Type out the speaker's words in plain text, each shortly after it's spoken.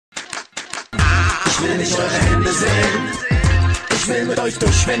Ich will nicht eure Hände sehen, ich will mit euch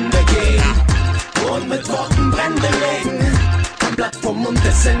durch Wände gehen und mit Worten Brände legen. Ein Blatt vom Mund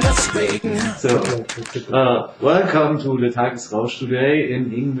des Sängers wegen. So, welcome to the Tagesrausch today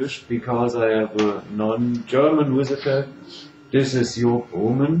in English because I have a non-German visitor. This is Joep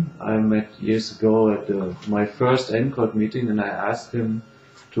Omen. I met years ago at my first ENCOD meeting, and I asked him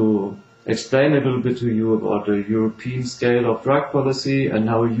to explain a little bit to you about the European scale of drug policy and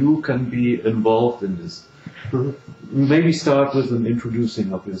how you can be involved in this. Maybe start with an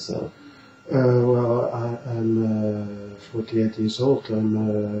introducing of yourself. Well, I'm 48 years old. I'm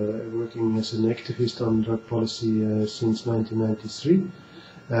working as an activist on drug policy since 1993.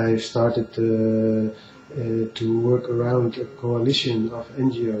 I started to work around a coalition of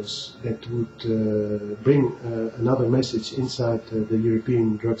NGOs that would bring another message inside the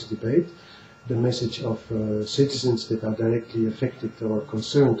European drugs debate, the message of citizens that are directly affected or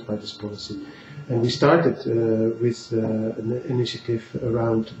concerned by this policy. And we started with an initiative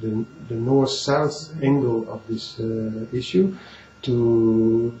around the north-south angle of this issue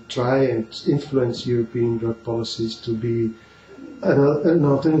to try and influence European drug policies to be an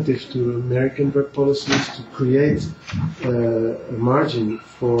alternative to American drug policies, to create a margin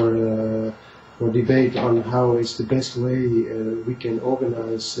for debate on how is the best way we can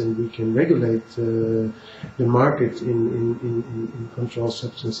organize and we can regulate the market in controlled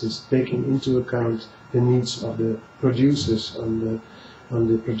substances, taking into account the needs of the producers on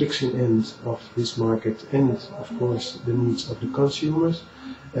the production end of this market and, of course, the needs of the consumers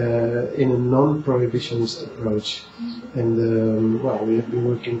in a non-prohibitionist approach. And well, we have been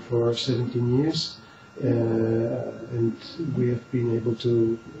working for 17 years. And we have been able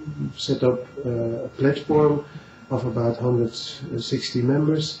to set up a platform of about 160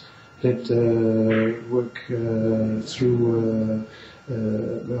 members that work through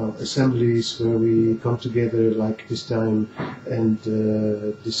well, assemblies where we come together like this time and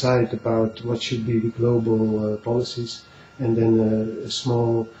decide about what should be the global policies, and then a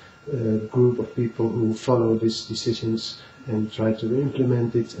small group of people who follow these decisions and try to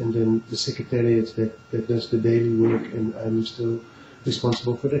implement it, and then the Secretariat that does the daily work, and I'm still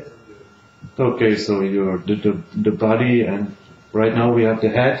responsible for that. Okay, so you're the body, and right now we have the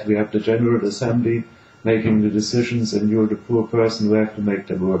head, we have the General Assembly making the decisions, and you're the poor person who have to make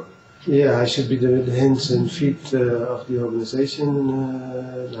them work. Yeah, I should be the hands and feet of the organization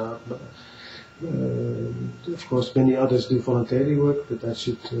now. Of course, many others do voluntary work, but I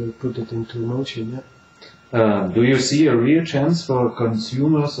should put it into motion, yeah. Do you see a real chance for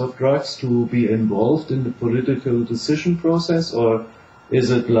consumers of drugs to be involved in the political decision process, or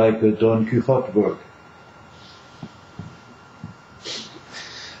is it like a Don Quixote work?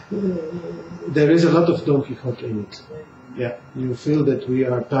 There is a lot of Don Quixote in it. Yeah, you feel that we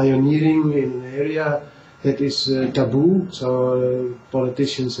are pioneering in an area that is taboo, so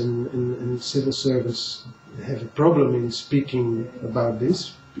politicians and civil servants have a problem in speaking about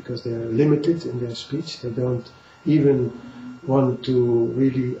this, because they are limited in their speech. They don't even want to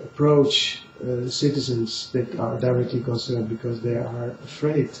really approach citizens that are directly concerned, because they are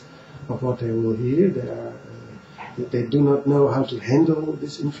afraid of what they will hear. They do not know how to handle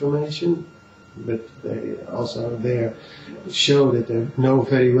this information, but they also there show that they know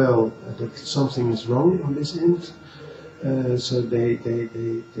very well that something is wrong on this end. So they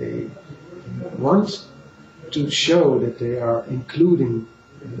want to show that they are including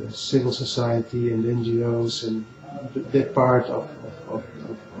civil society and NGOs and that part of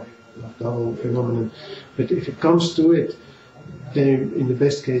the whole phenomenon. But if it comes to it, they, in the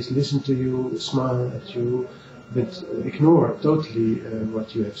best case, listen to you, smile at you, but ignore totally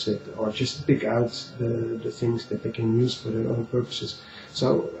what you have said, or just pick out the things that they can use for their own purposes.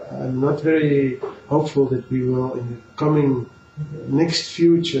 So I'm not very hopeful that we will, in the coming next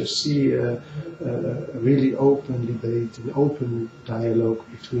future, see a really open debate, an open dialogue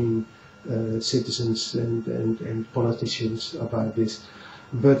between citizens and politicians about this.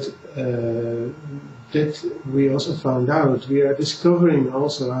 But that we also found out, we are discovering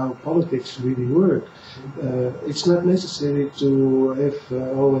also how politics really work. It's not necessary to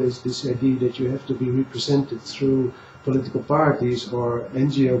have always this idea that you have to be represented through political parties or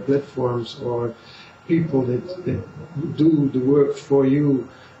NGO platforms or people that do the work for you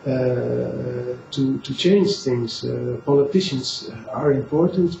to change things. Politicians are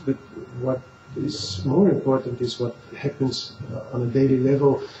important, but what is more important is what happens on a daily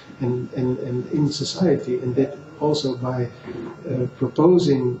level and in society, and that also by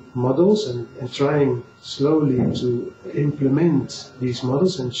proposing models and trying slowly to implement these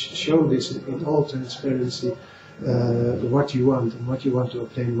models and show this in all transparency what you want and what you want to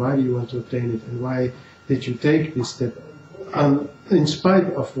obtain, why do you want to obtain it, and why did you take this step, in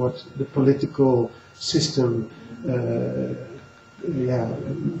spite of what the political system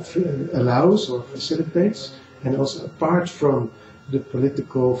allows or facilitates, and also apart from the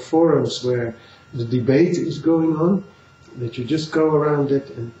political forums where the debate is going on, that you just go around it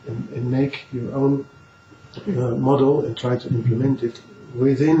and make your own model and try to implement it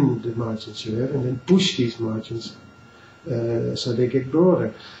within the margins you have, and then push these margins so they get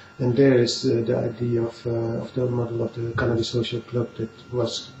broader. And there is the idea of the model of the Cannabis Social Club that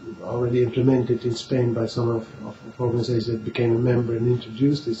was already implemented in Spain by some of organizations that became a member and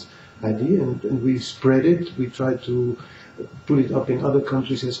introduced this idea, and we spread it. We tried to put it up in other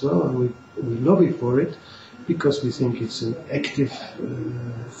countries as well, and we lobby for it because we think it's an active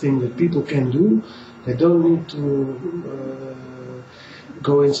thing that people can do. They don't need to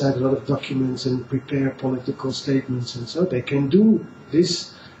go inside a lot of documents and prepare political statements, and so they can do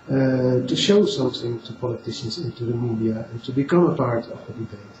this to show something to politicians and to the media and to become a part of the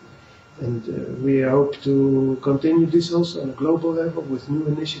debate. And we hope to continue this also on a global level with new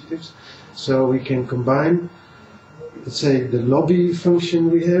initiatives, so we can combine, let's say, the lobby function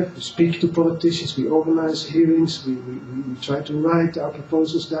we have, we speak to politicians, we organize hearings, we try to write our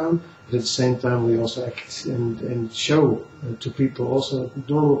proposals down, but at the same time we also act and show to people, also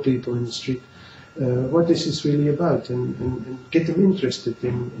normal people in the street, what this is really about, and get them interested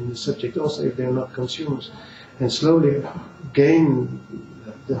in the subject, also if they're not consumers, and slowly gain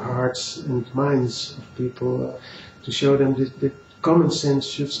the hearts and minds of people to show them that common sense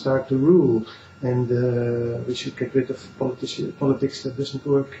should start to rule, and we should get rid of politics that doesn't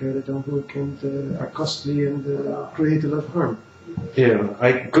work, that don't work, and are costly and create a lot of harm. Yeah,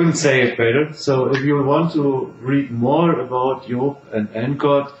 I couldn't say it better. So if you want to read more about Joep and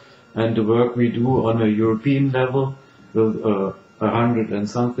ENCOD and the work we do on a European level with 100 and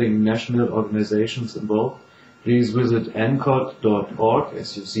something national organizations involved, please visit encod.org,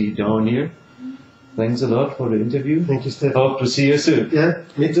 as you see down here. Thanks a lot for the interview. Thank you, Stefan. Hope to see you soon. Yeah,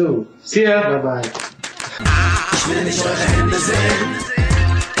 me too. See ya. Bye bye. Ich will nicht eure Hände sehen,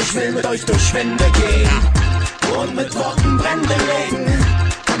 ich will mit euch durch Wände gehen und mit Worten Brände legen,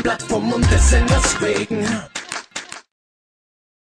 am Blatt vom Mund des Singers wegen.